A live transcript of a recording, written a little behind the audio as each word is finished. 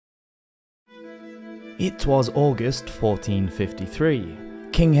It was August 1453.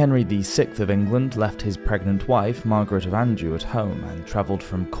 King Henry VI of England left his pregnant wife, Margaret of Anjou, at home and travelled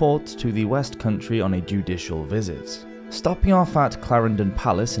from court to the West Country on a judicial visit. Stopping off at Clarendon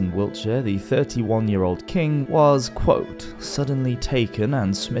Palace in Wiltshire, the 31-year-old king was, quote, suddenly taken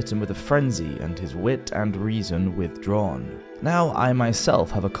and smitten with a frenzy, and his wit and reason withdrawn. Now, I myself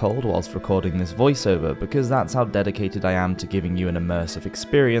have a cold whilst recording this voiceover because that's how dedicated I am to giving you an immersive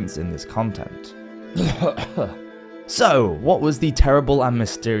experience in this content. So, what was the terrible and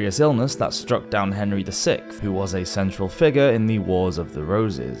mysterious illness that struck down Henry VI, who was a central figure in the Wars of the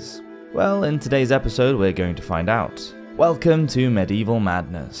Roses? Well, in today's episode we're going to find out. Welcome to Medieval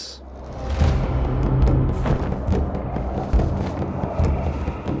Madness.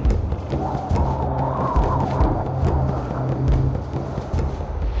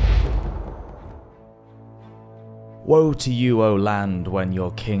 Woe to you, O land, when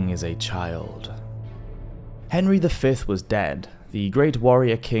your king is a child. Henry V was dead. The great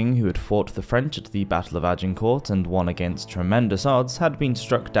warrior king who had fought the French at the Battle of Agincourt and won against tremendous odds had been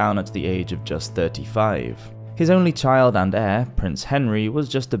struck down at the age of just 35. His only child and heir, Prince Henry, was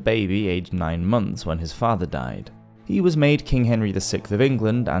just a baby aged 9 months when his father died. He was made King Henry VI of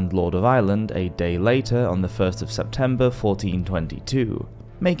England and Lord of Ireland a day later on the 1st of September 1422,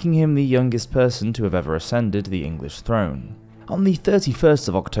 making him the youngest person to have ever ascended the English throne. On the 31st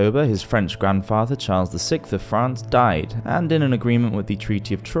of October, his French grandfather Charles VI of France died, and in an agreement with the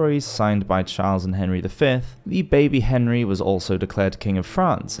Treaty of Troyes signed by Charles and Henry V, the baby Henry was also declared King of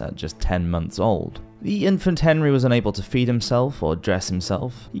France at just 10 months old. The infant Henry was unable to feed himself or dress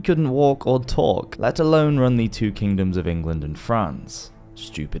himself. He couldn't walk or talk, let alone run the two kingdoms of England and France.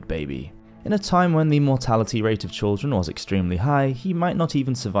 Stupid baby. In a time when the mortality rate of children was extremely high, he might not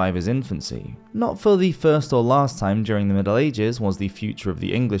even survive his infancy. Not for the first or last time during the Middle Ages was the future of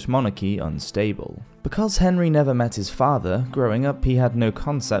the English monarchy unstable. Because Henry never met his father, growing up he had no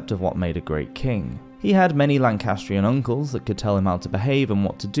concept of what made a great king. He had many Lancastrian uncles that could tell him how to behave and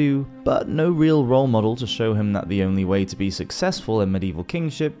what to do, but no real role model to show him that the only way to be successful in medieval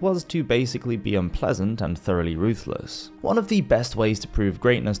kingship was to basically be unpleasant and thoroughly ruthless. One of the best ways to prove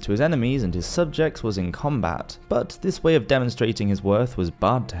greatness to his enemies and his subjects was in combat, but this way of demonstrating his worth was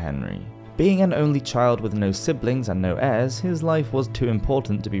barred to Henry. Being an only child with no siblings and no heirs, his life was too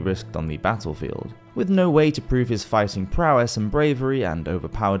important to be risked on the battlefield. With no way to prove his fighting prowess and bravery, and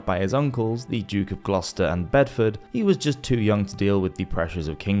overpowered by his uncles, the Duke of Gloucester and Bedford, he was just too young to deal with the pressures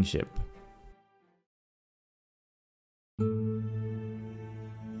of kingship.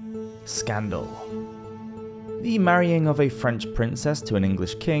 Scandal. The marrying of a French princess to an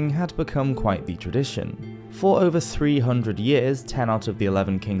English king had become quite the tradition. For over 300 years, 10 out of the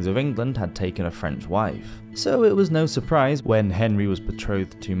 11 kings of England had taken a French wife. So it was no surprise when Henry was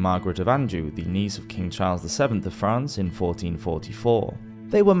betrothed to Margaret of Anjou, the niece of King Charles VII of France, in 1444.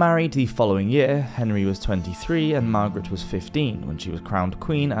 They were married the following year. Henry was 23 and Margaret was 15 when she was crowned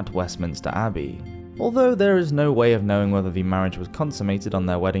queen at Westminster Abbey. Although there is no way of knowing whether the marriage was consummated on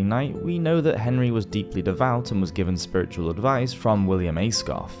their wedding night, we know that Henry was deeply devout and was given spiritual advice from William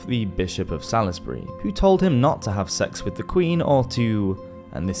Ascough, the Bishop of Salisbury, who told him not to have sex with the Queen or to,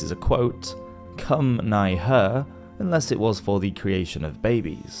 and this is a quote, come nigh her, unless it was for the creation of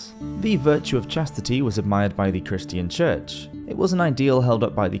babies. The virtue of chastity was admired by the Christian Church. It was an ideal held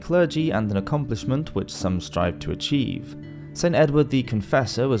up by the clergy and an accomplishment which some strived to achieve. St. Edward the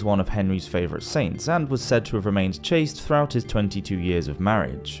Confessor was one of Henry's favourite saints and was said to have remained chaste throughout his 22 years of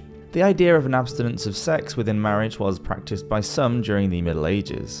marriage. The idea of an abstinence of sex within marriage was practiced by some during the Middle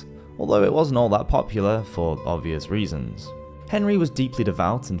Ages, although it wasn't all that popular for obvious reasons. Henry was deeply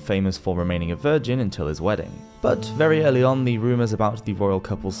devout and famous for remaining a virgin until his wedding, but very early on the rumours about the royal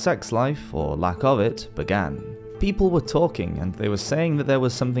couple's sex life, or lack of it, began. People were talking and they were saying that there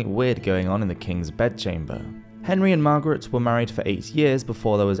was something weird going on in the king's bedchamber. Henry and Margaret were married for 8 years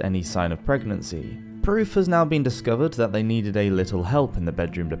before there was any sign of pregnancy. Proof has now been discovered that they needed a little help in the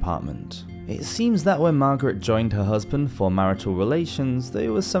bedroom department. It seems that when Margaret joined her husband for marital relations, they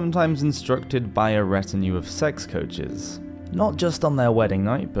were sometimes instructed by a retinue of sex coaches. Not just on their wedding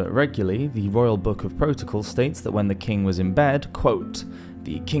night, but regularly, the Royal Book of Protocol states that when the king was in bed, quote,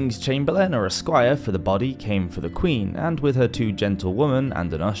 the king's chamberlain or a squire for the body came for the queen, and with her 2 gentlewomen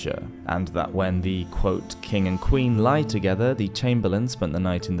and an usher, and that when the, quote, king and queen lie together, the chamberlain spent the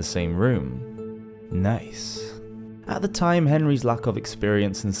night in the same room. Nice. At the time, Henry's lack of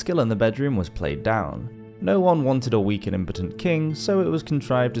experience and skill in the bedroom was played down. No one wanted a weak and impotent king, so it was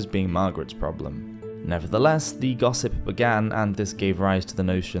contrived as being Margaret's problem. Nevertheless, the gossip began, and this gave rise to the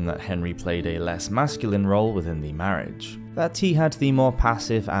notion that Henry played a less masculine role within the marriage, that he had the more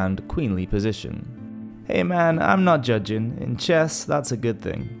passive and queenly position. Hey man, I'm not judging. In chess, that's a good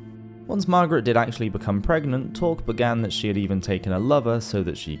thing. Once Margaret did actually become pregnant, talk began that she had even taken a lover so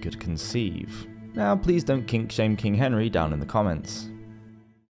that she could conceive. Now please don't kink shame King Henry down in the comments.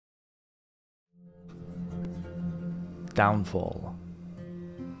 Downfall.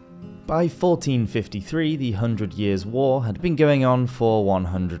 By 1453, the 100 Years' War had been going on for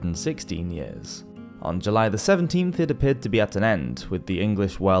 116 years. On July the 17th, it appeared to be at an end, with the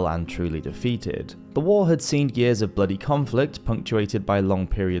English well and truly defeated. The war had seen years of bloody conflict punctuated by long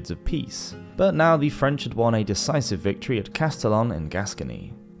periods of peace, but now the French had won a decisive victory at Castellon in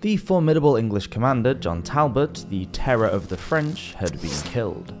Gascony. The formidable English commander John Talbot, the terror of the French, had been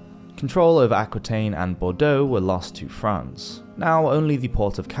killed. Control over Aquitaine and Bordeaux were lost to France. Now only the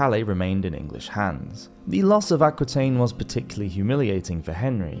port of Calais remained in English hands. The loss of Aquitaine was particularly humiliating for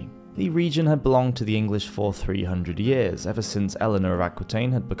Henry. The region had belonged to the English for 300 years, ever since Eleanor of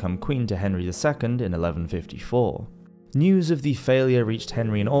Aquitaine had become queen to Henry II in 1154. News of the failure reached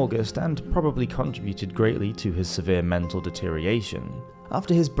Henry in August and probably contributed greatly to his severe mental deterioration.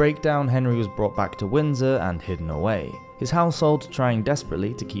 After his breakdown, Henry was brought back to Windsor and hidden away, his household trying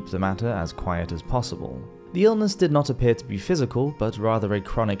desperately to keep the matter as quiet as possible. The illness did not appear to be physical, but rather a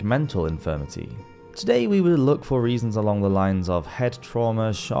chronic mental infirmity. Today we would look for reasons along the lines of head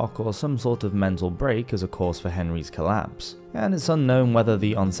trauma, shock, or some sort of mental break as a cause for Henry's collapse, and it's unknown whether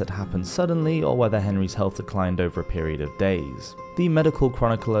the onset happened suddenly or whether Henry's health declined over a period of days. The medical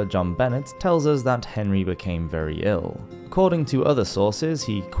chronicler John Bennet tells us that Henry became very ill. According to other sources,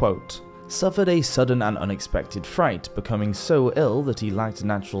 he, quote, suffered a sudden and unexpected fright, becoming so ill that he lacked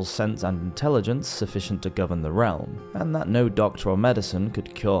natural sense and intelligence sufficient to govern the realm, and that no doctor or medicine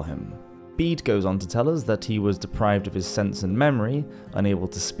could cure him. Bede goes on to tell us that he was deprived of his sense and memory, unable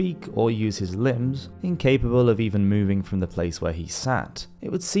to speak or use his limbs, incapable of even moving from the place where he sat. It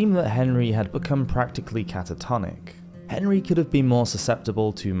would seem that Henry had become practically catatonic. Henry could have been more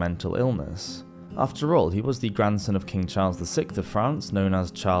susceptible to mental illness. After all, he was the grandson of King Charles VI of France, known as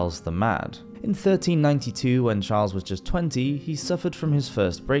Charles the Mad. In 1392, when Charles was just 20, he suffered from his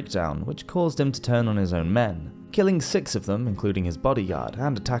first breakdown, which caused him to turn on his own men, killing 6 of them, including his bodyguard,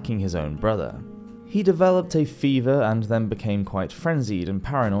 and attacking his own brother. He developed a fever and then became quite frenzied and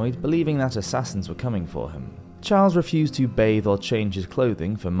paranoid, believing that assassins were coming for him. Charles refused to bathe or change his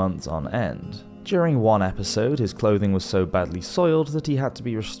clothing for months on end. During one episode, his clothing was so badly soiled that he had to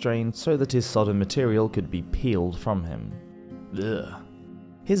be restrained so that his sodden material could be peeled from him. Ugh.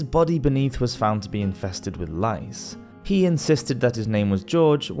 His body beneath was found to be infested with lice. He insisted that his name was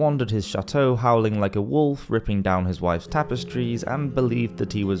George, wandered his chateau howling like a wolf, ripping down his wife's tapestries, and believed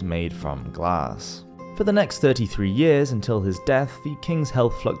that he was made from glass. For the next 33 years until his death, the king's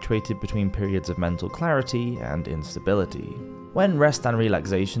health fluctuated between periods of mental clarity and instability. When rest and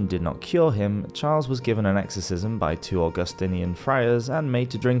relaxation did not cure him, Charles was given an exorcism by 2 Augustinian friars and made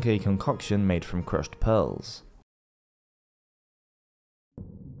to drink a concoction made from crushed pearls.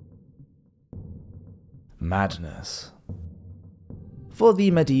 Madness. For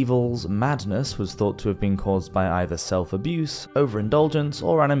the medievals, madness was thought to have been caused by either self-abuse, overindulgence,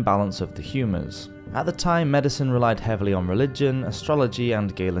 or an imbalance of the humours. At the time, medicine relied heavily on religion, astrology,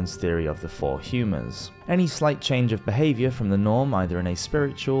 and Galen's theory of the 4 humours. Any slight change of behaviour from the norm, either in a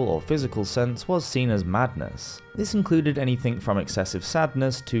spiritual or physical sense, was seen as madness. This included anything from excessive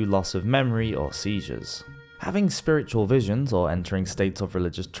sadness to loss of memory or seizures. Having spiritual visions or entering states of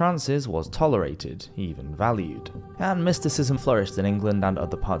religious trances was tolerated, even valued, and mysticism flourished in England and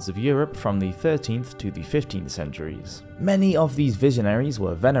other parts of Europe from the 13th to the 15th centuries. Many of these visionaries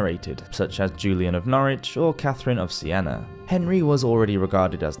were venerated, such as Julian of Norwich or Catherine of Siena. Henry was already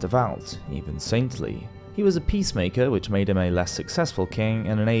regarded as devout, even saintly. He was a peacemaker, which made him a less successful king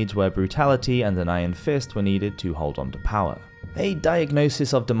in an age where brutality and an iron fist were needed to hold on to power. A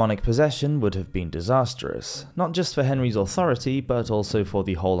diagnosis of demonic possession would have been disastrous, not just for Henry's authority, but also for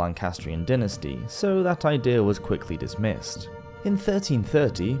the whole Lancastrian dynasty, so that idea was quickly dismissed. In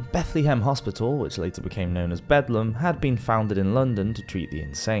 1330, Bethlehem Hospital, which later became known as Bedlam, had been founded in London to treat the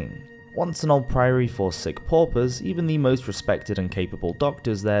insane. Once an old priory for sick paupers, even the most respected and capable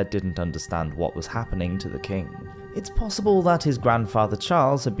doctors there didn't understand what was happening to the king. It's possible that his grandfather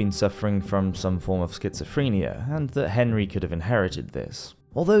Charles had been suffering from some form of schizophrenia, and that Henry could have inherited this.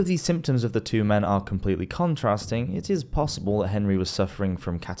 Although the symptoms of the 2 men are completely contrasting, it is possible that Henry was suffering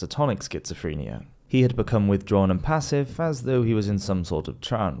from catatonic schizophrenia. He had become withdrawn and passive, as though he was in some sort of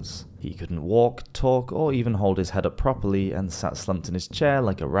trance. He couldn't walk, talk, or even hold his head up properly, and sat slumped in his chair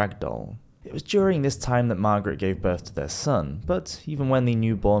like a rag doll. It was during this time that Margaret gave birth to their son, but even when the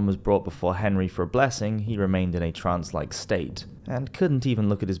newborn was brought before Henry for a blessing, he remained in a trance-like state, and couldn't even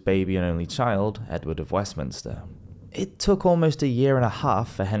look at his baby and only child, Edward of Westminster. It took almost a year and a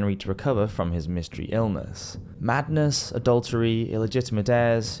half for Henry to recover from his mystery illness. Madness, adultery, illegitimate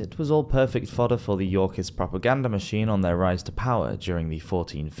heirs, it was all perfect fodder for the Yorkist propaganda machine on their rise to power during the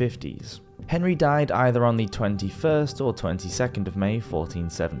 1450s. Henry died either on the 21st or 22nd of May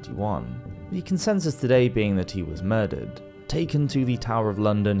 1471, the consensus today being that he was murdered. Taken to the Tower of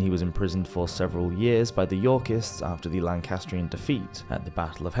London, he was imprisoned for several years by the Yorkists after the Lancastrian defeat at the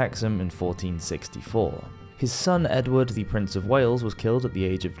Battle of Hexham in 1464. His son Edward, the Prince of Wales, was killed at the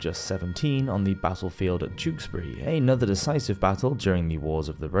age of just 17 on the battlefield at Tewkesbury, another decisive battle during the Wars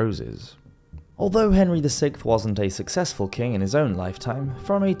of the Roses. Although Henry VI wasn't a successful king in his own lifetime,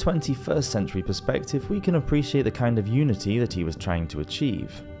 from a 21st century perspective we can appreciate the kind of unity that he was trying to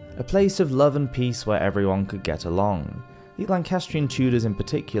achieve. A place of love and peace where everyone could get along. The Lancastrian Tudors in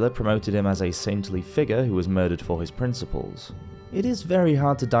particular promoted him as a saintly figure who was murdered for his principles. It is very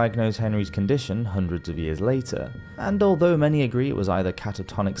hard to diagnose Henry's condition hundreds of years later, and although many agree it was either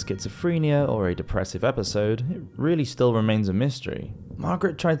catatonic schizophrenia or a depressive episode, it really still remains a mystery.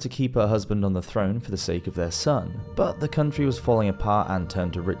 Margaret tried to keep her husband on the throne for the sake of their son, but the country was falling apart and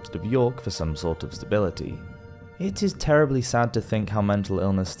turned to Richard of York for some sort of stability. It is terribly sad to think how mental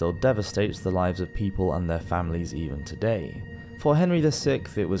illness still devastates the lives of people and their families even today. For Henry VI,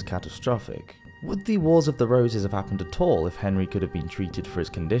 it was catastrophic. Would the Wars of the Roses have happened at all if Henry could have been treated for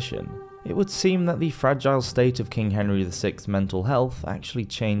his condition? It would seem that the fragile state of King Henry VI's mental health actually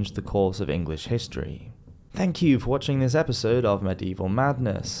changed the course of English history. Thank you for watching this episode of Medieval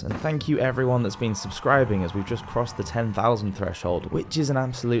Madness, and thank you everyone that's been subscribing as we've just crossed the 10,000 threshold, which is an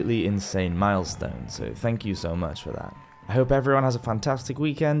absolutely insane milestone, so thank you so much for that. I hope everyone has a fantastic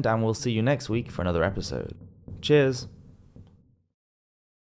weekend, and we'll see you next week for another episode. Cheers!